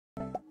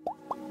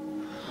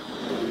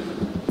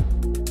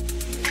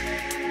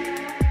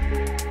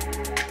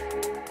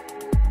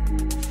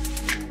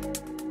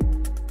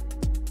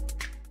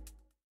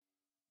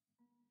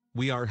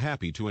We are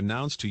happy to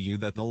announce to you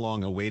that the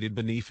long-awaited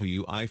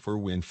Bunifu UI for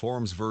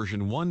WinForms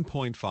version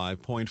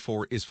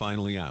 1.5.4 is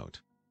finally out.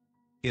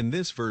 In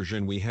this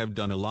version we have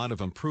done a lot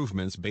of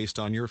improvements based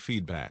on your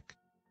feedback.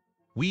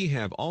 We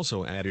have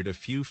also added a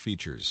few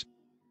features.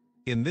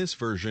 In this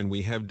version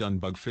we have done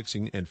bug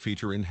fixing and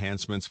feature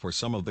enhancements for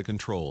some of the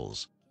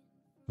controls.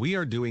 We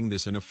are doing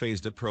this in a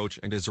phased approach,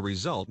 and as a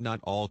result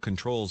not all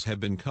controls have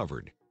been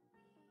covered.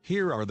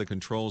 Here are the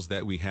controls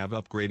that we have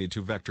upgraded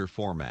to vector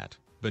format: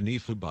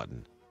 Bunifu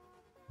button,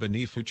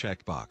 Bunifu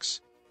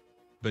checkbox,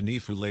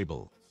 Bunifu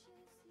label,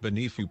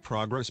 Bunifu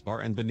progress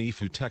bar and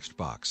Bunifu text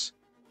box.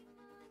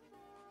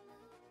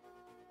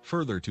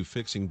 Further to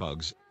fixing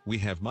bugs, we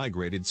have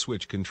migrated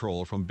switch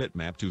control from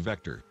bitmap to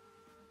vector.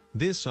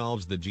 This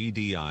solves the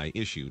GDI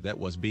issue that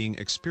was being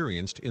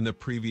experienced in the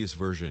previous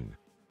version.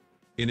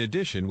 In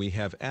addition, we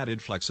have added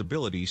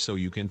flexibility so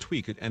you can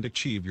tweak it and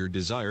achieve your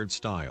desired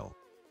style.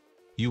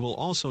 You will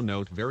also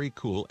note very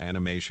cool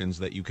animations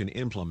that you can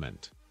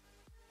implement.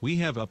 We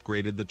have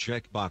upgraded the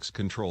checkbox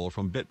control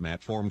from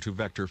bitmap form to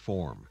vector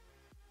form.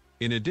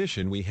 In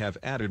addition, we have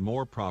added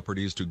more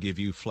properties to give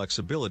you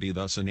flexibility,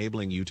 thus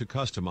enabling you to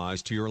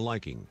customize to your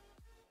liking.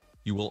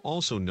 You will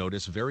also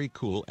notice very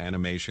cool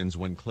animations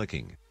when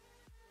clicking.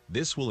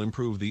 This will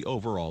improve the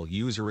overall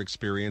user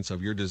experience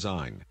of your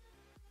design.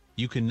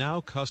 You can now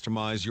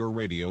customize your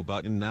radio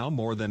button now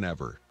more than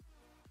ever.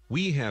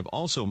 We have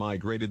also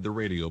migrated the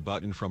radio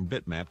button from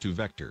bitmap to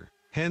vector,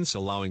 hence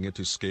allowing it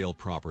to scale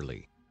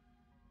properly.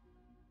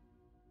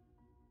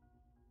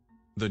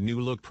 The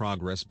new look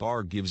progress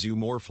bar gives you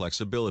more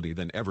flexibility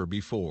than ever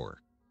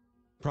before.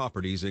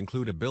 Properties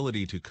include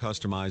ability to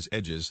customize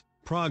edges,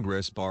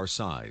 progress bar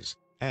size,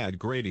 add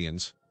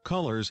gradients,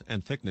 colors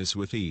and thickness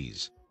with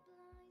ease.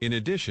 In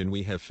addition,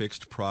 we have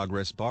fixed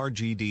progress bar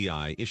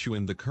GDI issue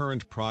in the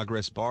current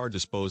progress bar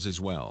dispose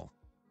as well.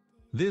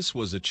 This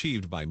was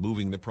achieved by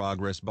moving the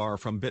progress bar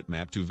from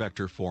bitmap to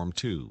vector form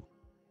too.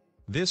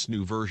 This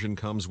new version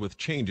comes with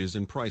changes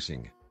in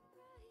pricing.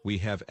 We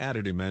have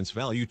added immense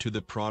value to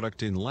the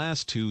product in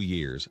last 2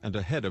 years and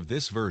ahead of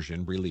this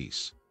version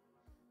release.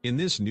 In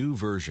this new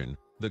version,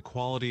 the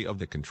quality of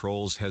the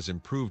controls has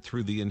improved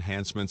through the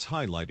enhancements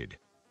highlighted.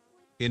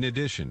 In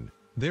addition,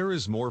 there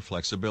is more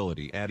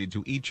flexibility added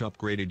to each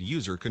upgraded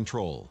user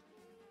control.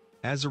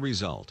 As a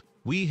result,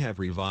 we have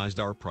revised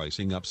our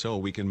pricing up so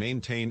we can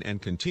maintain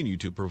and continue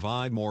to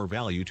provide more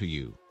value to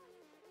you.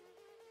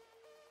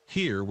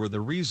 Here were the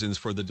reasons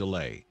for the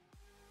delay.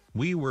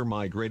 We were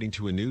migrating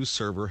to a new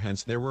server,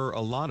 hence there were a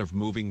lot of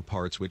moving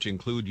parts which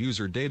include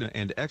user data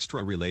and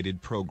extra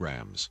related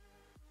programs.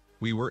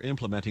 We were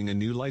implementing a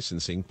new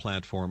licensing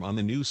platform on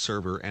the new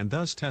server and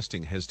thus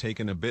testing has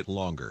taken a bit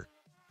longer.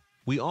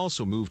 We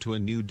also moved to a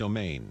new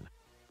domain.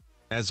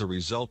 As a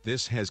result,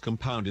 this has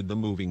compounded the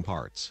moving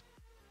parts.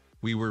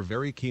 We were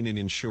very keen in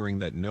ensuring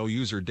that no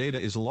user data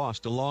is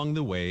lost along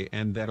the way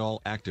and that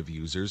all active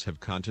users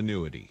have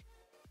continuity.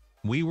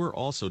 We were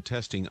also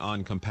testing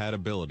on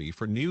compatibility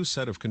for new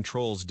set of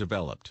controls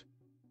developed.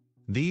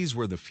 These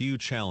were the few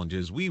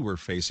challenges we were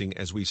facing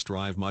as we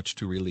strive much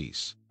to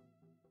release.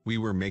 We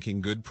were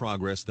making good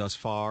progress thus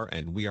far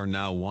and we are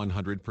now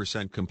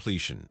 100%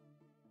 completion.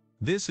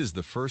 This is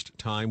the first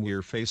time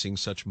we're facing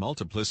such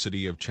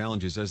multiplicity of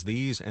challenges as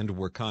these, and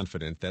we're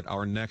confident that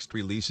our next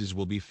releases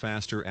will be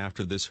faster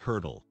after this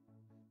hurdle.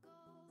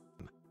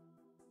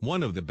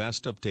 One of the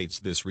best updates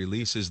this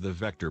release is the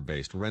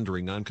vector-based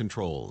rendering on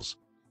controls.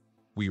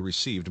 We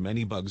received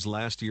many bugs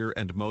last year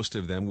and most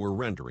of them were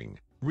rendering,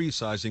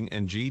 resizing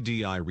and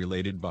GDI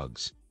related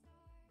bugs.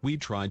 We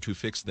tried to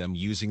fix them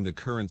using the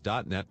current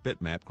 .NET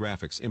Bitmap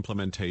graphics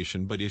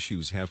implementation, but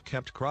issues have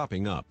kept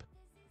cropping up.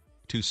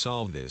 To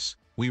solve this,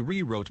 we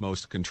rewrote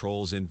most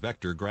controls in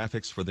vector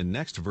graphics for the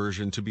next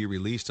version to be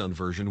released on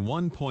version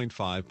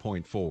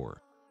 1.5.4.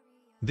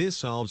 This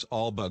solves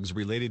all bugs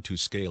related to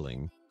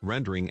scaling,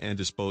 rendering and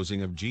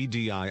disposing of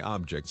GDI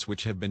objects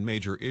which have been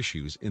major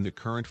issues in the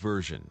current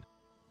version.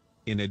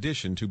 In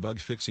addition to bug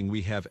fixing,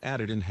 we have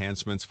added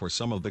enhancements for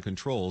some of the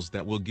controls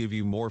that will give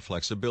you more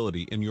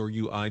flexibility in your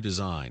UI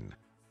design.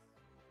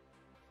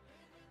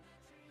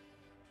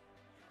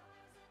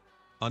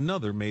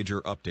 Another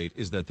major update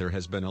is that there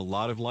has been a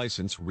lot of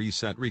license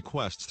reset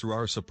requests through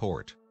our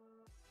support.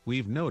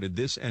 We've noted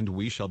this and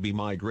we shall be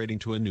migrating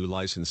to a new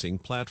licensing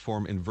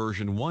platform in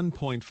version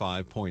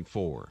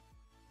 1.5.4.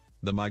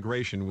 The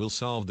migration will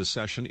solve the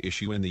session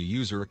issue in the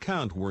user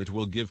account, where it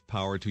will give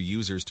power to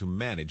users to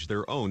manage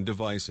their own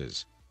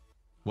devices.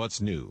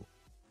 What's new?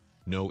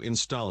 No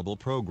installable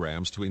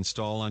programs to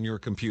install on your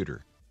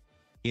computer.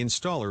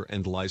 Installer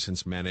and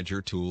License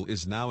Manager tool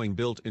is now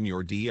inbuilt in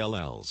your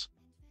DLLs.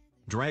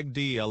 Drag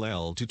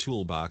DLL to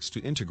Toolbox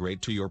to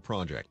integrate to your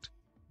project.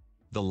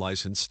 The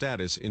license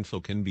status info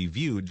can be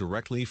viewed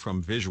directly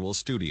from Visual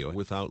Studio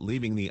without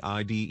leaving the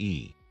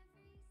IDE.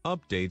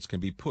 Updates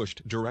can be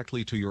pushed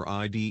directly to your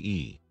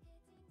IDE.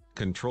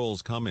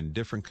 Controls come in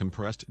different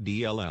compressed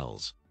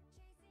DLLs.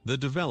 The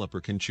developer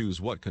can choose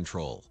what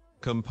control,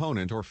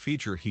 component or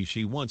feature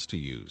he/she wants to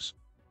use,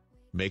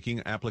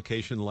 making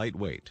application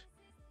lightweight.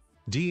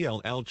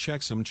 DLL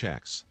checksum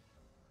checks.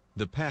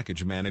 The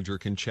package manager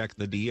can check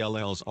the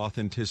DLL's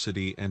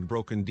authenticity and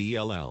broken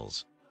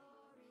DLLs.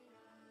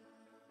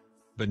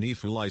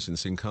 Bunifu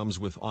licensing comes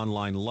with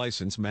Online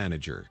License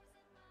Manager.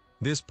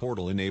 This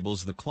portal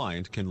enables the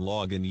client can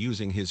log in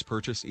using his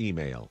purchase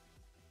email,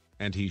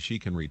 and he/she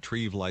can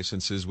retrieve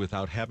licenses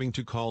without having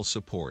to call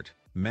support,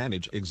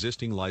 manage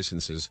existing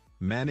licenses,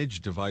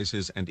 manage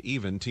devices and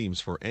even teams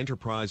for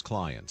enterprise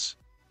clients.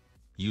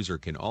 User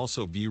can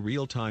also view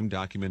real-time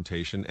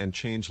documentation and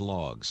change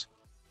logs.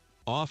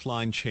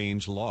 Offline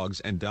change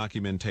logs and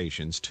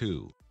documentations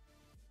too.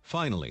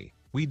 Finally,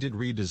 we did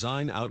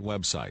redesign our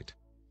website.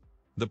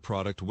 The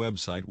product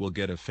website will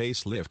get a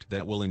facelift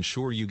that will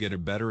ensure you get a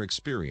better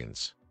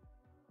experience.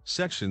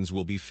 Sections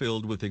will be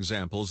filled with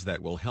examples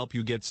that will help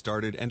you get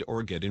started and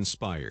or get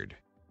inspired.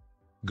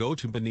 Go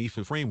to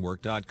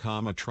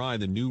bunifuframework.com to try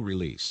the new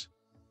release.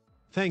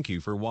 Thank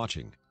you for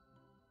watching.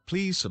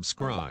 Please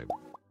subscribe.